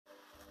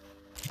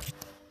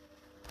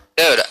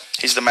dude,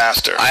 he's the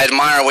master. I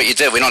admire what you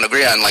did. We don't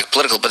agree on like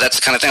political, but that's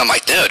the kind of thing. I'm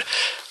like, dude,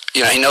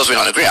 you know, he knows we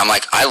don't agree. I'm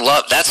like,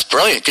 that's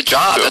brilliant. Good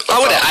job.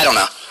 I don't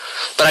know.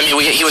 But I mean,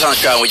 he was on the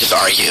show and we just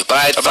argued.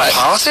 About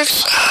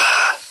politics?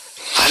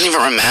 I don't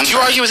even remember. Do you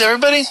argue with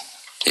everybody?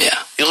 Yeah.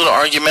 You a little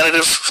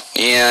argumentative?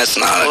 Yeah, it's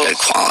not a good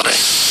quality.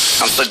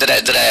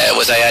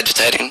 Was I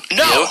agitating?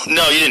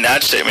 No, you didn't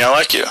agitate me. I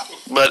like you.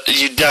 But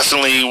you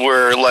definitely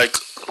were like,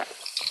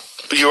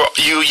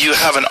 you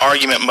have an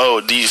argument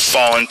mode that you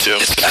fall into.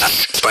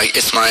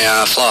 It's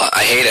my flaw.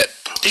 I hate it.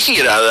 You can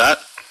get out of that.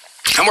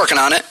 I'm working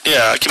on it.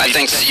 Yeah, I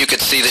think that you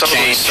could see the some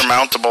change.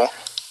 Surmountable.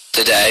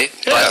 Today,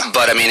 yeah.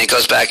 but I mean, it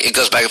goes back and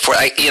forth.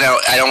 I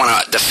don't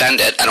want to defend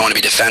it. I don't want to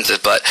be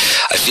defensive, but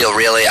I feel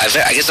really, I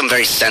guess I'm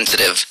very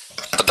sensitive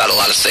about a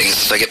lot of things.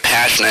 So I get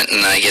passionate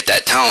and I get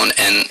that tone,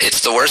 and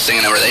it's the worst thing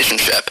in a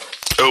relationship.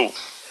 Oh,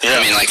 yeah.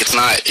 I mean, like, it's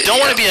not. You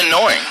don't want to be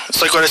annoying.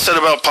 It's like what I said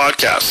about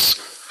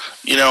podcasts.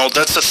 You know,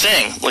 that's the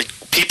thing. Like,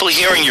 people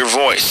hearing your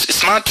voice.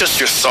 It's not just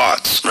your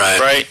thoughts,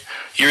 right?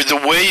 You're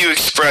the way you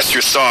express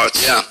your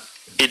thoughts. Yeah.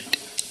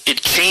 It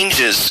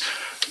changes.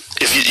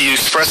 If you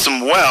express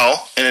them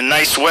well, in a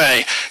nice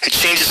way, it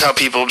changes how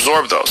people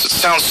absorb those. It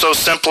sounds so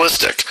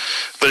simplistic,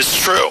 but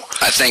it's true.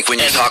 I think when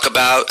you talk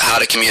about how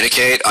to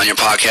communicate on your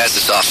podcast,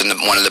 it's often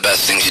one of the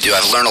best things you do.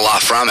 I've learned a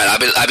lot from it.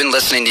 I've been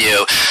listening to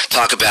you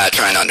talk about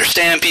trying to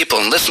understand people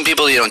and listen to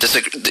people you don't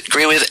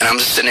disagree with, and I'm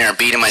just sitting there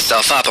beating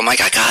myself up. I'm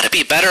like, I got to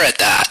be better at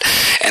that.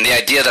 And the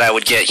idea that I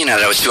would get,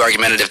 that I was too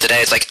argumentative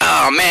today, it's like,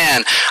 oh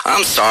man,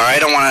 I'm sorry.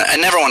 I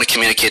never want to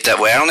communicate that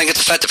way. I don't think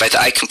it's effective.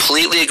 I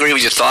completely agree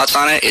with your thoughts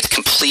on it. It's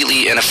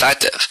completely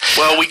ineffective.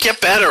 Well, we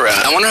get better at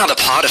it. I wonder how the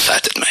pod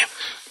affected me.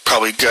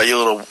 Probably got you a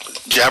little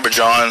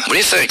jabberjaw. What do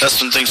you think? That's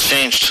when things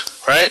changed,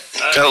 right?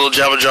 Got a little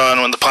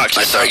jabberjaw when the pot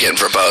came I started getting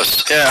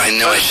verbose. Yeah. I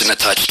knew I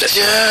shouldn't have touched it.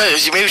 Yeah,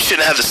 you maybe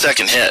shouldn't have the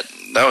second hit.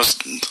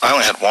 I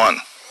only had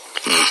one.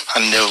 I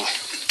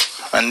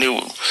knew.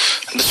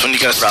 This one you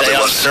gotta stay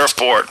on the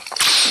surfboard.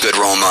 Good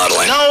role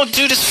modeling. No,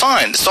 dude, it's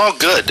fine. It's all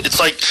good. It's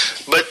like,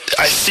 but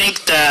I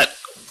think that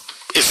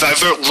if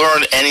I've ever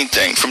learned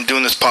anything from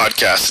doing this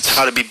podcast, it's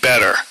how to be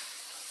better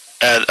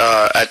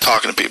at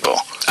talking to people.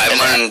 I've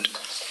learned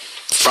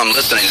from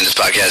listening to this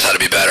podcast how to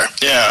be better.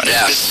 Yeah.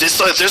 It's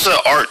like there's an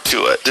art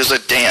to it. There's a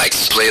dance. I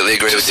completely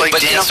agree with you. It's like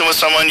dancing with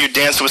someone. You're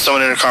dancing with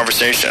someone in a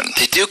conversation.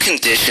 They do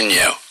condition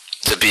you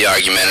to be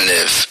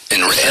argumentative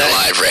in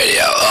live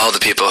radio. All the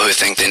people who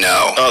think they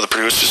know. Oh, the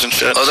producers and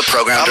shit. Oh, the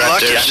program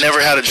directors. I'm lucky. I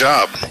never had a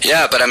job.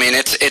 Yeah, but I mean,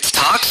 it's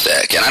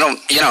toxic, and I don't.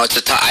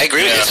 I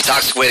agree with you. It's a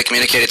toxic way to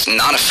communicate. It's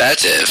not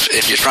effective.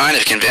 If you're trying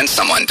to convince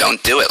someone,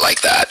 don't do it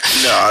like that.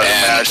 No,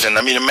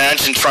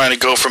 imagine trying to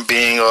go from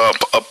being a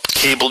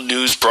cable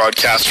news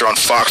broadcaster on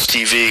Fox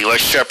TV like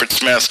Shepard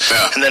Smith,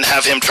 and then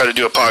have him try to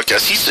do a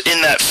podcast. He's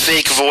in that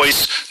fake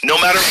voice, no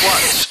matter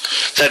what.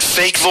 That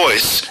fake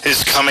voice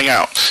is coming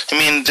out. I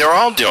mean, they're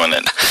all doing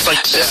it. It's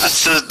like this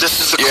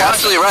is the. You're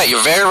absolutely right.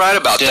 You're very right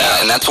about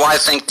that, and that's why I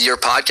think your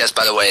podcast,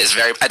 by the way, is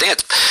very. I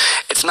think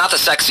it's not the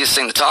sexiest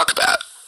thing to talk about.